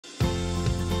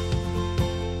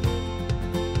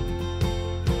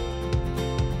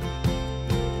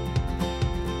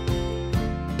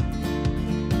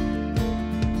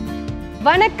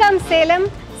வணக்கம் Salem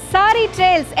Saree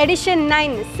Trails Edition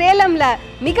 9 சேலம்ல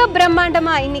மிக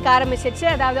பிரம்மாண்டமா இன்னைக்கு ஆரம்பிச்சிச்சு.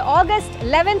 அதாவது August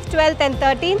 11th 12th and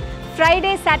 13th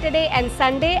Friday, Saturday and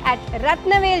Sunday at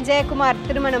RATHANAVEL JAYA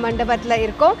திருமண மண்டபத்துல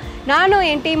இருக்கோம். நானும்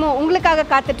என் டீமும் உங்களுக்காக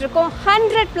காத்துட்டு இருக்கோம்.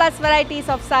 100+ varieties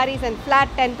of sarees and flat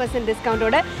 10% discount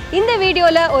ஓட இந்த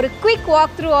வீடியோல ஒரு quick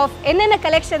walk through of என்னென்ன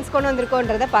கலெக்ஷன்ஸ் கொண்டு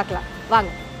வந்திருக்கோன்றத பார்க்கலாம். வாங்க.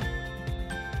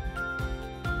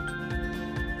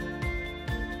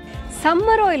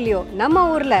 சம்மரோ இல்லையோ நம்ம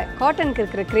ஊரில் காட்டனுக்கு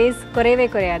இருக்கிற கிரேஸ் குறையவே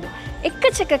குறையாது.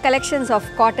 எக்கச்சக்க கலெக்ஷன்ஸ் ஆஃப்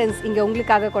காட்டன்ஸ் இங்கே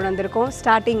உங்களுக்காக கொண்டு வந்திருக்கோம்.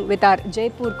 Starting with R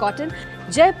Jaipur cotton.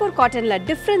 Jaipur காட்டனில்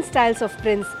different styles of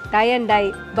prints, tie and tie,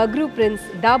 பக்ரூ prints,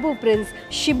 டாபு prints,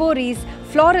 ஷிபோரிஸ்,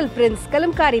 floral prints,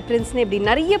 Kalamkari பிரிண்ட்ஸ்னு இப்படி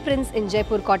நிறைய பிரிண்ட்ஸ் இன்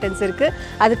ஜெய்ப்பூர் காட்டன்ஸ் இருக்குது.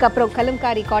 அதுக்கப்புறம்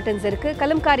கலம்காரி காட்டன்ஸ் இருக்குது.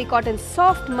 கலம்காரி காட்டன்ஸ்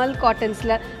சாஃப்ட் மல்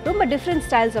காட்டன்ஸில் ரொம்ப different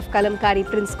styles of Kalamkari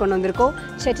prints கொண்டு வந்திருக்கோம்.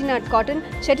 செட்டிநாட் காட்டன்.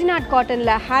 செட்டிநாட்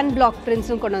காட்டனில் ஹேண்ட் பிளாக்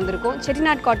பிரிண்ட்ஸும் கொண்டு வந்திருக்கோம்.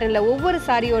 செட்டிநாட் காட்டனில் ஒவ்வொரு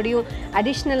சாரியோடையும்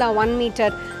அடிஷ்னலாக 1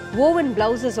 மீட்டர் woven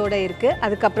blouses-ஓட இருக்குது.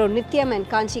 அதுக்கப்புறம் நித்யம் அண்ட்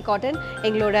காஞ்சி காட்டன்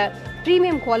எங்களோட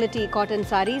ப்ரீமியம் குவாலிட்டி காட்டன்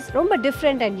சாரீஸ் ரொம்ப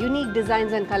different and unique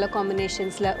designs and colour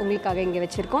காம்பினேஷன்ஸில் உங்களுக்காக இங்கே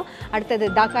வச்சுருக்கோம். அடுத்தது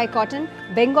டாக்காய் cotton,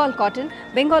 Bengal cotton.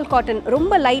 Bengal cotton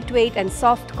ரொம்ப light weight and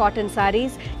soft cotton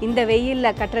saris இந்த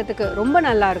வெயிலில் கட்டுறதுக்கு ரொம்ப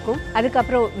நல்லாயிருக்கும்.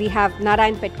 அதுக்கப்புறம் we have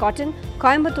Narayanpet cotton,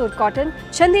 Coimbatore cotton,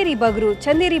 Chanderi பக்ரூ.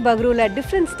 Chanderi பக்ரூவில்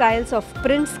different styles of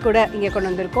prints கூட இங்கே கொண்டு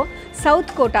வந்திருக்கோம்.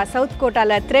 South quota. சவுத்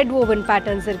கோட்டாவில் த்ரெட் ஓவன்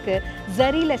பேட்டர்ன்ஸ் இருக்குது,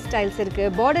 ஜரிலெஸ் ஸ்டைல்ஸ்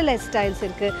இருக்குது, பார்டர்லெஸ் ஸ்டைல்ஸ்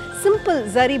இருக்குது, சிம்பிள்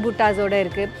ஜரி புட்டாஸோடு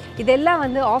இருக்குது. இதெல்லாம்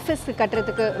வந்து ஆஃபீஸ்க்கு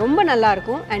கட்டுறதுக்கு ரொம்ப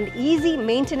நல்லாயிருக்கும் அண்ட் ஈஸி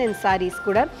மெயின்டெனன்ஸ் சாரீஸ்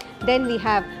கூட. Then we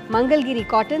have மங்கல்கிரி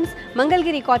cottons.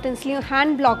 மங்கல்கிரி காட்டன்ஸ்லேயும்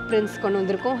hand black prints கொண்டு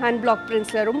வந்திருக்கோம். ஹேண்ட் பிளாக்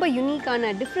பிரிண்ட்ஸில் ரொம்ப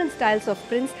யூனிக்கான டிஃப்ரெண்ட் ஸ்டைல்ஸ் ஆஃப்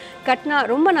பிரிண்ட்ஸ் கட்டினா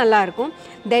ரொம்ப நல்லாயிருக்கும்.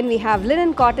 Then we have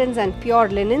linen cottons and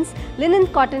pure linens. Linen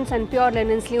cottons and pure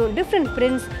லினன்ஸ்லேயும் different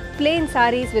prints, plain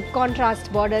saris with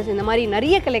contrast borders, இந்த மாதிரி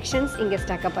நிறைய கலெக்ஷன்ஸ் இங்கே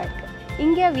ஸ்டாக்கப் ஆயிருக்கு.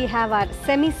 இங்கே we have our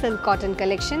semi silk cotton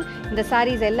collection. இந்த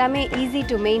sarees எல்லாமே easy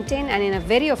to maintain and in a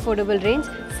very affordable range.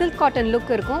 silk cotton look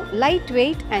இருக்கும், light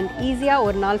weight and ஈஸியாக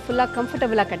ஒரு நாள் ஃபுல்லாக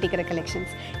கம்ஃபர்டபுளாக கட்டிக்கிற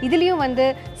கலெக்ஷன்ஸ். இதுலேயும் வந்து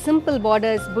சிம்பிள்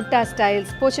பார்டர்ஸ், புட்டா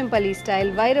ஸ்டைல்ஸ், போச்சம்பள்ளி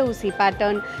ஸ்டைல், வைர ஊசி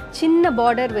பேட்டர்ன், சின்ன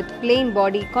border with plain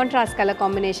body, contrast colour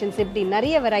combinations, இப்படி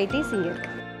நிறைய வெரைட்டிஸ் இங்கே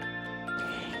இருக்குது.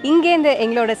 இங்கேருந்து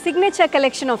எங்களோட signature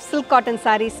collection of silk cotton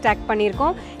saris stock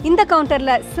பண்ணியிருக்கோம். இந்த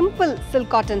கவுண்டரில் சிம்பிள்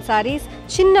சில்க் காட்டன் சாரீஸ்,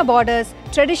 சின்ன borders,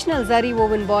 traditional zari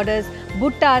oven borders,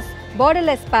 புட்டாஸ்,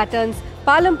 பார்டர்லெஸ் பேட்டர்ன்ஸ்,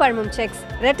 பாலம் பழமம் செக்ஸ்,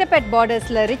 ரெட்டபெட்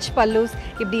பார்டர்ஸில் ரிச் பல்லூஸ்,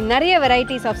 இப்படி நிறைய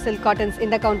வெரைட்டிஸ் ஆஃப் சில்க் காட்டன்ஸ்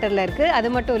இந்த கவுண்டரில் இருக்குது. அது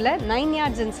மட்டும் இல்லை 9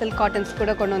 yards இன் சில்க் காட்டன்ஸ்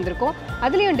கூட கொண்டு வந்திருக்கோம்.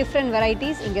 அதுலேயும் டிஃப்ரெண்ட்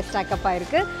வெரைட்டிஸ் இங்கே ஸ்டாக்கப்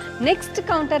ஆகிருக்கு. நெக்ஸ்ட்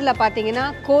கவுண்டரில் பார்த்தீங்கன்னா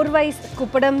கோர்வைஸ்,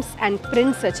 குப்படம்ஸ் அண்ட்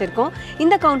பிரிண்ட்ஸ் வச்சுருக்கோம்.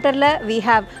 இந்த கவுண்டரில் we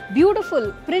have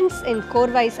beautiful prints in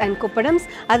கோர்வைஸ் and குப்படம்ஸ்.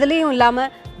 அதுலேயும்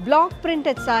இல்லாமல் black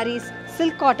printed saris,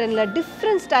 silk cottonல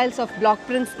different styles of block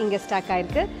prints இங்கே ஸ்டாக்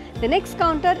ஆயிருக்கு. The next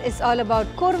counter is all about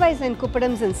corvice and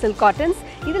kuppadams and silk cottons.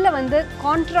 இதில் வந்து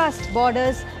contrast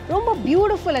borders, ரொம்ப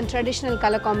beautiful and traditional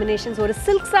color combinations, ஒரு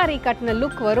silk saree கட்டின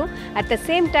look வரும். At the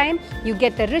same time, you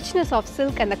get the richness of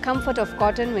silk and the comfort of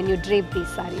cotton when you drape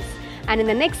these sarees. And in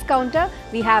the next counter,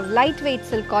 we have lightweight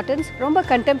silk cottons, ரொம்ப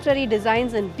contemporary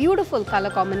designs and beautiful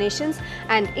color combinations,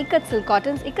 and ikat silk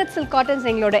cottons. Ikat silk cottons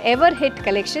எங்களோட ever hit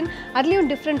collection. அதுலேயும்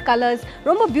different colors,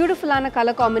 ரொம்ப beautiful-ஆன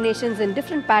color combinations and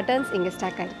different patterns இங்கே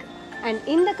stack ஆயிருக்கு. And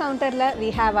in the counterல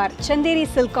we have our Chanderi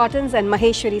silk cottons and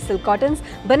Maheshwari silk cottons.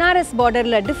 Banaras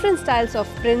borderல different styles of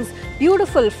prints,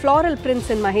 beautiful floral prints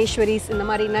in Maheshwaris, இந்த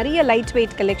மாதிரி நிறைய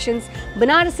lightweight collections,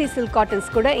 Banarasi silk cottons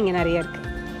கூட இங்கே நிறைய இருக்கு.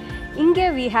 இங்கே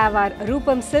we have our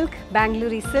Rupam silk,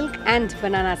 Bangalore silk and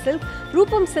banana silk.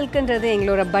 Rupam silkன்றது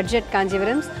எங்களோட budget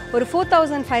காஞ்சிபுரம்ஸ். ஒரு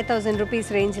 4,000-5,000 rupees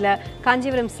ரேஞ்சில்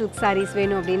காஞ்சிபுரம் சில்க் சாரீஸ்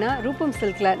வேணும் அப்படின்னா ரூபம்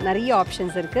சில்கில் நிறைய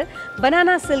ஆப்ஷன்ஸ் இருக்குது.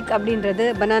 பனானா சில்க் அப்படின்றது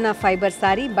banana fibre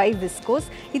sari by viscose.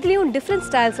 இதுலேயும் different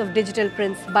styles of digital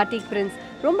prints, batik prints,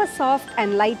 ரொம்ப soft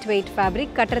and light weight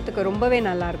fabric, கட்டுறதுக்கு ரொம்பவே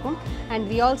நல்லாயிருக்கும். And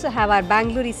we also have R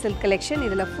பெங்களூரி silk collection.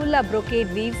 இதில் ஃபுல்லாக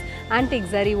brocade weaves, antique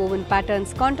zari oven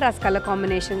patterns, contrast colour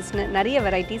காம்பினேஷன்ஸ்னு நிறைய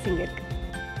varieties இங்கே இருக்குது.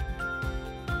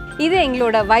 இது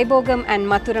எங்களோட வைபோகம் and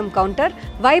Madhuram counter.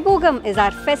 வைபோகம் is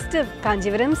R festive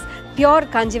காஞ்சிபுரம்ஸ், pure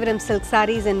Kanchipuram silk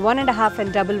saris in 1.5 and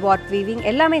double watt weaving,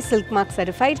 எல்லாமே silk mark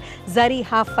certified, zari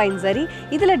half fine zari.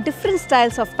 இதில் different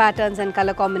styles of patterns and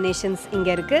colour combinations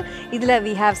இங்கே இருக்குது. இதில்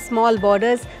we have small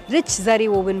borders, rich zari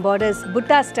oven borders,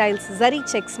 புட்டா styles, zari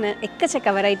செக்ஸ்னு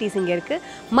எக்கச்சக்க varieties இங்கே இருக்குது.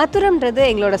 மதுரம்ன்றது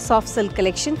எங்களோட சாஃப்ட் சில்க்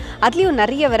கலெக்ஷன். அதுலேயும்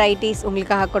நிறைய வெரைட்டிஸ்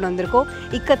உங்களுக்காக கொண்டு வந்திருக்கோம்.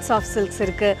 இக்கட் சாஃப்ட் சில்க்ஸ்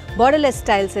இருக்குது, பார்டர்லெஸ்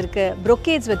ஸ்டைல்ஸ் இருக்குது,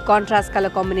 ப்ரொக்கேட்ஸ் வித் கான்ட்ராஸ்ட்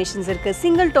கலர் காம்பினேஷன்ஸ் இருக்குது,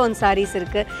 சிங்கிள் டோன் சாரீஸ்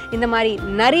இருக்குது. இந்த மாதிரி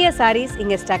நிறைய சாரீஸ்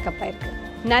இங்கே ஸ்டாக் அப் ஆயிருக்கு.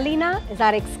 Nalina is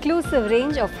our exclusive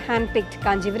range of hand-picked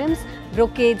Kanjivarams.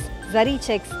 brocades, zari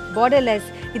checks, borderless,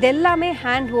 இதெல்லாமே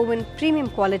hand woven premium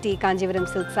quality Kanjivaram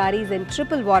silk sarees in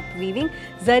triple watt weaving.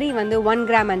 Zari வந்து 1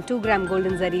 gram and 2 gram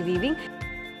golden zari weaving.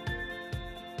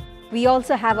 We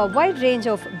also have a wide range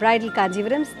of bridal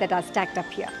Kanjivarams that are stacked up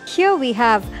here. Here we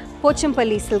have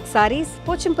Pochampalli silk sarees.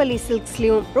 Pochampalli silks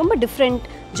romba different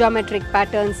geometric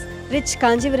patterns, rich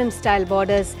Kanjivaram style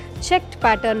borders, checked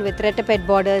pattern with retapet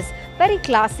borders, very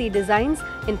classy designs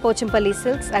in Pochampalli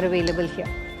silks are available here.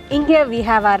 Here we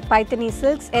have our Paithani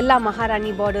silks, Ella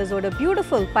Maharani borders or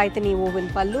beautiful Paithani woven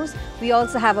pallus. We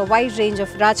also have a wide range of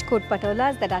Rajkot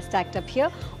patolas that are stacked up here.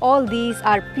 All these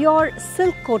are pure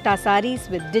silk kota sarees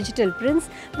with digital prints,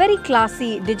 very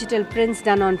classy digital prints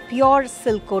done on pure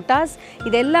silk kotas.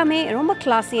 Idellame romba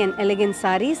classy and elegant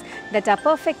sarees that are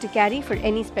perfect to carry for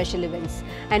any special events.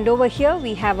 And over here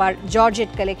we have our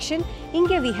Georgette collection.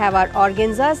 Here we have our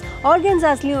organzas.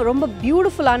 Organzas romba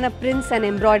beautiful prints and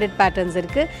embroidered patterns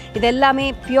irukku. இதெல்லாமே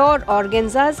pure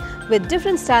organzas with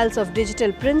different styles of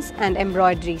digital prints and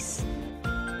embroideries.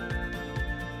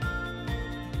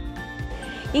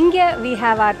 Inge we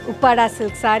have our Uppada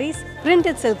silk sarees,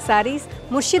 printed silk sarees,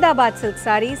 Murshidabad silk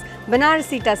sarees,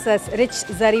 Banarasi tussars, rich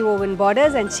zari woven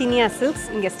borders and Chinia silks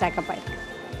inge stack up ஆயிருக்கு.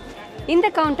 In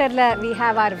the counter we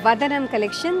have our Vadanam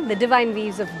collection, the divine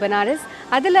weaves of Banaras.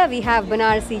 Adala we have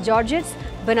Banarasi Georgettes,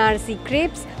 Banarasi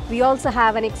crepes. We also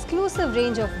have an exclusive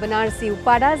range of Banarasi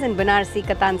Uppadas and Banarasi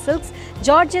Katan silks.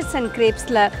 Georgettes and crepes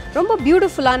romba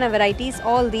beautiful varieties.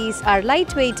 All these are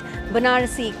lightweight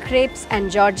Banarasi crepes and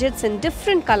Georgettes in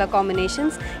different color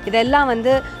combinations. Idella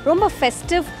vandu romba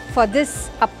festive for this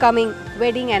upcoming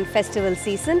wedding and festival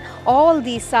season. All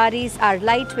these sarees are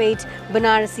lightweight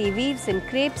Banarasi weaves in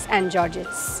crepes and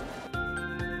Georgettes.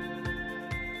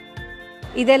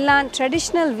 இதெல்லாம்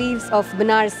traditional weaves of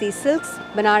Banarasi silks,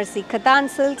 Banarasi Katan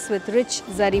silks with rich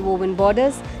zari woven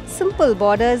borders, simple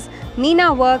borders, Meena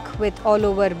work with all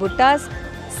over buttas,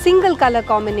 single color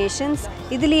combinations,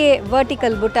 idiliye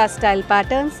vertical butta style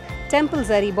patterns, temple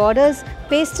zari borders,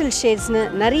 pastel shades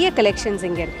nariya collections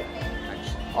inge irukku.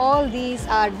 All these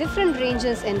are different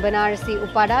ranges in Banarasi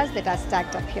Uppadas that are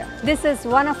stacked up here. This is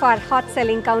one of our hot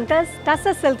selling counters.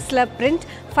 Tussar silks la print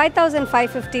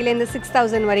 5550 la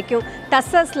 6000 varaikum.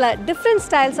 Tussars la different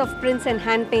styles of prints and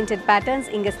hand painted patterns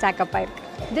inga stack up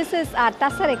aayirukku. This is our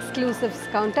tussar exclusives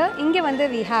counter. Inge vande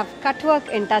we have cut work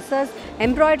in tussars,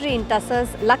 embroidery in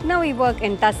tussars, Lucknowi work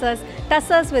in tussars,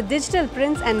 tussars with digital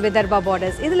prints and Vidarbha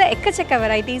borders. Idhula ekkachekka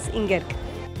varieties inge irukku.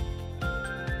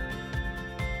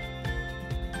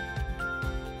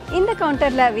 In the counter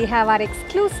we have our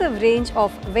exclusive range of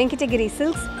Venkatagiri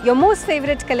silks, your most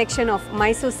favorite collection of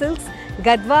Mysore silks,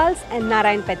 Gadwals and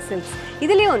Narayan pet silks.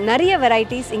 Idhiliyum nariya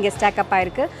varieties inge stack up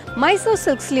aayirukku. Mysore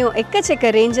silks liyum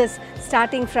ekkachekka ranges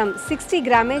starting from 60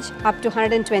 grammage up to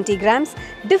 120 grams,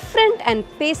 different and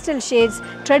pastel shades,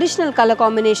 traditional color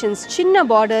combinations, chinna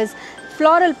borders,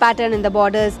 floral pattern in the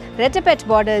borders, retapet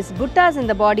borders, buttas in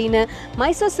the body nu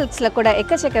Mysore silks la kuda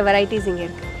ekkachekka varieties inge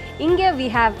irukku. Inge we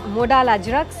have modal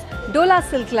ajraks, Dola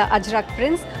silk la ajrak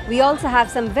prints. We also have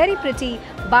some very pretty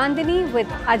bandhani with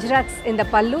ajraks in the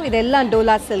pallu. Idella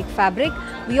Dola silk fabric.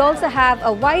 We also have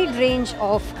a wide range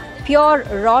of pure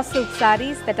raw silk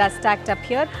sarees that are stacked up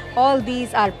here. All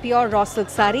these are pure raw silk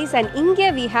sarees, and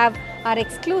Inge we have our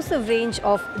exclusive range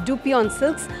of Dupion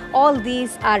silks. All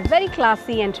these are very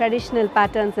classy and traditional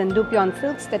patterns in Dupion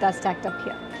silks that are stacked up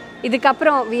here.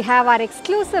 Idukapram we have our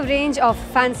exclusive range of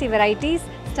fancy varieties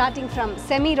starting from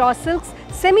semi raw silks,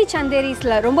 semi chanderis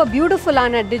la romba beautiful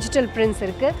digital prints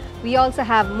irukku. We also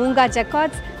have Munga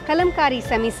jacquards, Kalamkari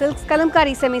semi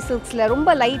silks la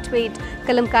romba lightweight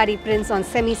Kalamkari prints on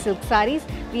semi silk sarees.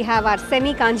 We have our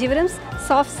semi Kanjivarams,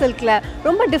 soft silk la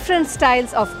romba different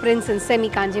styles of prints in semi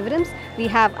Kanjivarams. We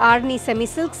have Arni semi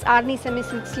silks la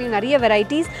nariya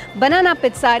varieties, banana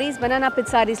pit sarees la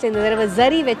indha tharava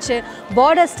zari vechu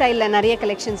border style la nariya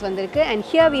collections vandirukku. And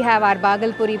here we have our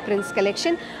Bagalpuri prints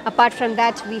collection. Apart from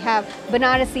that we have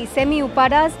Banarasi semi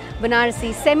Uppadas,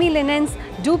 Banarasi semi linens,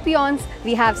 Dupions.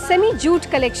 We have semi jute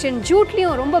collection. Jute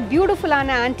liyum romba beautiful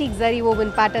antique zari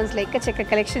woven patterns la ekkachekka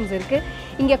collections irukku.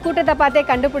 Inga கூட்டத்தை பார்த்தே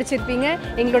கண்டுபிடிச்சிருப்பீங்க.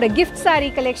 எங்களோட gift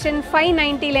saree collection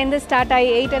 590 ல இருந்து start ஆகி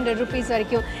 800 rupees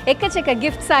வரைக்கும் எக்கச்சக்க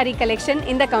gift saree collection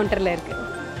இந்த கவுண்டர்ல இருக்கு.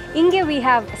 Inge we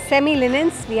have semi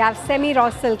linens, we have semi raw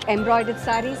silk embroidered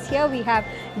sarees. Here we have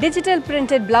digital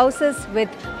printed blouses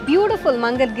with beautiful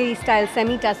Mangalgiri style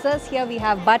semi tussars. Here we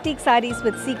have batik sarees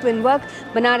with sequin work,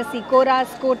 Banarasi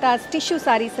koras, kotas, tissue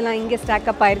sarees la inge stack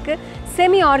up ஆயிருக்கு.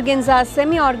 semi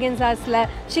organzasல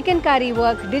chicankari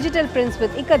work, digital prints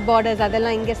with ikat borders adella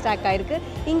inge stack aayirukku.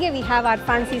 Inge we have our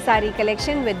fancy saree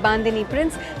collection with bandhani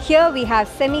prints. Here we have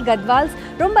semi gadwals,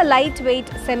 romba lightweight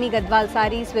semi gadwal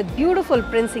sarees with beautiful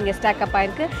prints inge stack up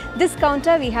aayirukku. This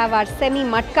counter we have our semi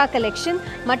matka collection,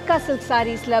 matka silk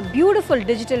sarees la beautiful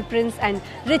digital prints and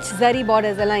rich zari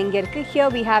borders alla inge irukku. Here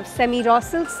we have semi raw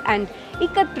silks and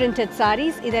ikat printed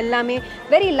sarees. Idellame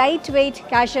very lightweight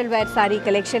casual wear saree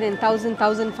collection in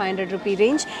 1500 rupee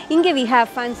range. Inge we have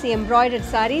fancy embroidered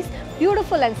sarees,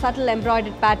 beautiful and subtle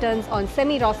embroidered patterns on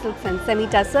semi raw silks and semi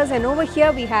tussars, and over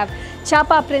here we have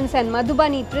chapa prints and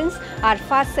madhubani prints, our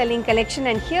fast selling collection,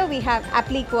 and here we have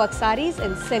applique work sarees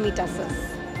in semi tussars.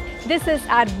 This is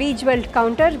our Bejewelled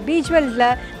counter. Bejewelled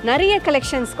la nariya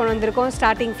collections konondirukom,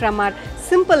 starting from our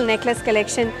simple necklace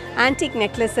collection, antique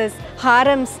necklaces,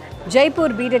 harams, Jaipur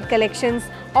beaded collections,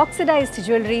 oxidized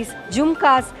jewelries,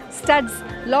 jhumkas, studs,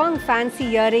 long fancy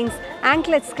earrings,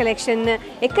 anklets collection,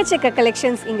 ekkachekka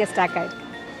collections inga stack aayirukku.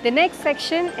 The next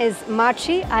section is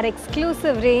MAATSHI, our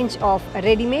exclusive range of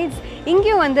ready-mades.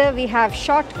 Inge vanda we have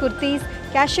short kurtis,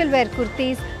 casual wear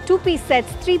kurtis, 2-piece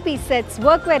sets, 3-piece sets,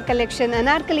 workwear collection,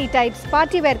 anarkali types,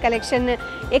 party wear collection,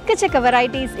 ekkachekka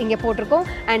varieties inge potirukom.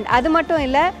 And adu mattum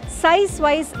illa, size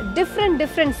wise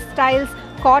different styles,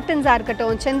 cottons are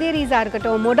irukattum, chanderis are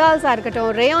irukattum, modals are irukattum,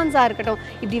 rayons are irukattum,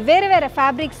 இப்படி வேற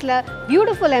fabrics la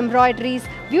beautiful embroideries,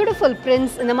 beautiful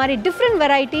prints, இந்த மாதிரி different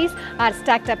varieties are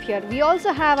stacked up here. We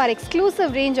also have our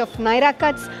exclusive range of naira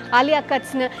cuts, alia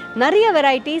cuts, நிறைய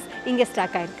varieties இங்க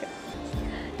stack ஆயிருக்கு.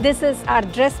 This is our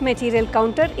dress material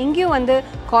counter. Inge வந்து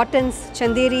cottons,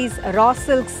 chanderis, raw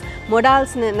silks,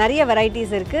 modals nariya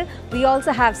varieties irukku. We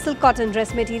also have silk cotton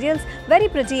dress materials, very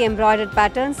pretty embroidered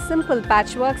patterns, simple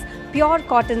patchworks, pure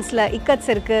cottons la ikats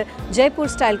irukku, Jaipur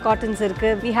style cottons irukku.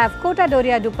 We have Kota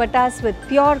Doria dupattas with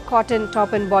pure cotton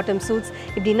top and bottom suits.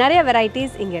 Ibdi nariya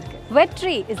varieties inga irukku.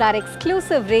 WEDTREE is our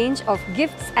exclusive range of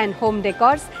gifts and home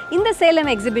decors. In the Salem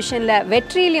exhibition la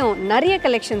WEDTREE liyum nariya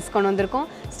collections konondirukom,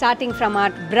 starting from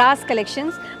our brass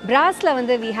collections. Brass la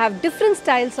vande we have different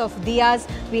styles of diyas,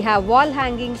 we have wall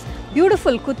hangings,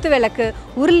 beautiful kuttu velakku,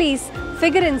 urlis,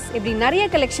 figurines, இப்படி நிறைய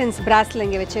collections brassல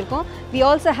இங்க வச்சிருக்கோம். We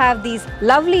also have these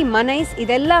lovely manais.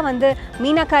 இதெல்லாம் வந்து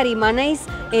meenakari manais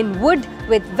in wood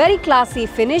with very classy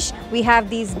finish. We have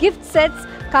these gift sets,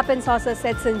 cup and saucer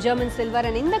sets in German silver,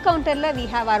 and in the counter la we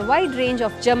have our wide range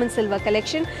of German silver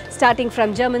collection, starting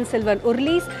from German silver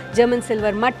urlis, German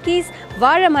silver matkis,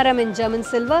 varamaram in German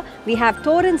silver. We have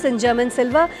torrents in German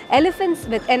silver, elephants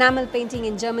with enamel painting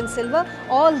in German silver.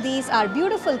 All these are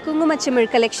beautiful kumumachimir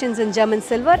collections in German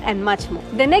silver and much more.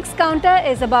 The next counter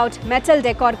is about metal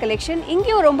decor collection.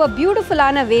 Inge romba beautiful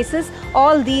ana vases.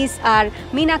 All these are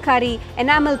meenakari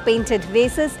enamel painted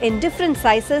vases in different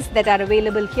sizes that are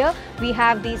available here. We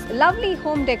have these lovely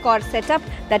home decor setup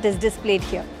that is displayed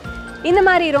here. இந்த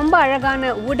மாதிரி ரொம்ப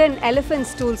அழகான wooden elephant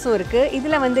stools-உம் இருக்கு.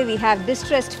 இதுல வந்து we have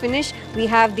distressed finish, we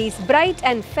have these bright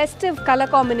and festive color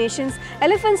combinations.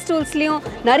 Elephant stools-லயும்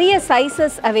நிறைய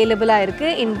sizes available-ஆ இருக்கு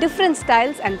in different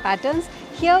styles and patterns.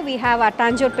 Here we have our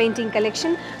Tanjore painting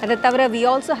collection. Adha thavara we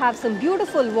also have some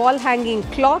beautiful wall hanging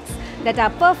clocks that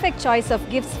are perfect choice of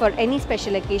gifts for any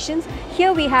special occasions.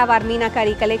 Here we have our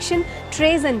Meenakari collection,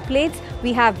 trays and plates.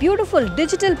 We have beautiful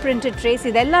digital printed trays.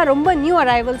 Idella romba new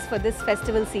arrivals for this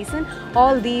festival season.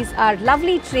 All these are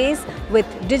lovely trays with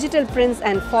digital prints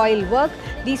and foil work.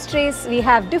 These trays we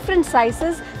have different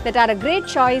sizes that are a great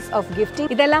choice of gifting.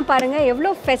 Idellam parunga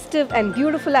evlo festive and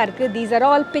beautiful ah irukku. These are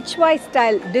all pitchwise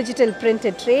style digital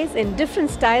printed trays in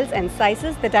different styles and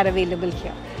sizes that are available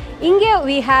here. Inge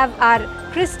we have our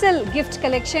crystal gift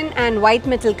collection and white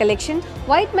metal collection.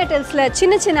 White metals la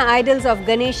chinna idols of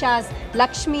Ganeshas,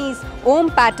 Lakshmis, Om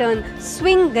pattern,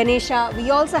 swing Ganesha. We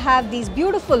also have these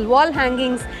beautiful wall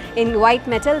hangings in white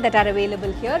metal that are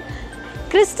available here.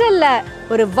 Crystal la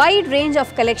ஒரு wide range of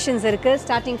collections irukku,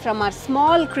 starting from our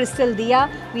small crystal diya.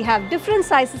 We have different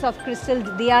sizes of crystal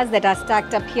diyas that are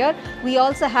stacked up here. We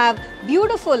also have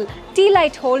beautiful tea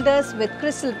light holders with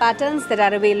crystal patterns that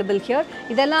are available here.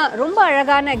 Idella romba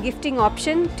alagana gifting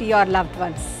option to your loved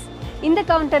ones. In the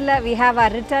counter la we have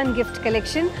our return gift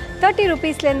collection. 30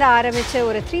 rupees la irundha ஆரம்பிச்சு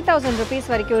ஒரு 3000 rupees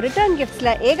வரைக்கும் return gifts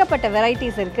la ஏகப்பட்ட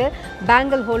varieties இருக்கு.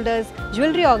 Bangle holders,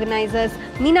 jewelry organizers,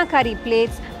 meenakari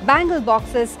plates, bangle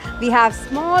boxes. We have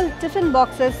small tiffin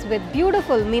boxes with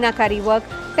beautiful meenakari work.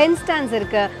 Pen stands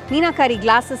irukku, meenakari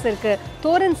glasses irukku,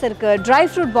 torans irukku, dry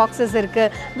fruit boxes irukku,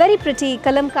 very pretty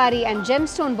kalamkari and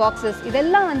gemstone boxes.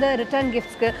 Idella vandu return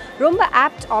gifts ku romba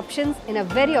apt options in a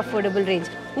very affordable range.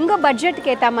 Unga budget ku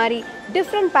eta mari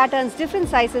different patterns, different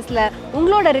sizes la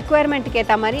ungaloda requirement ku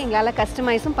eta mari engala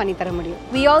customize panni thara mudiyum.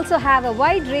 We also have a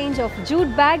wide range of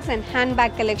jute bags and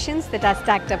handbag collections that are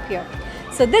stacked up here.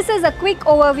 So this is a quick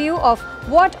overview of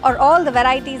what are all the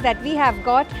varieties that we have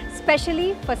got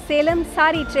specially for Salem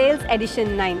Saree Trails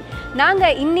Edition 9. Nanga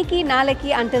inniki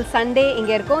nalaki until Sunday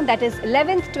inga irukom, that is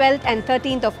 11th, 12th and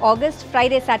 13th of August,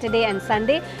 Friday, Saturday and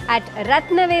Sunday at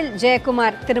RATHANAVEL JAYA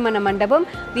KUMAR THIRUMANA MANDABAM.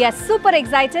 We are super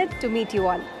excited to meet you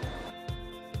all.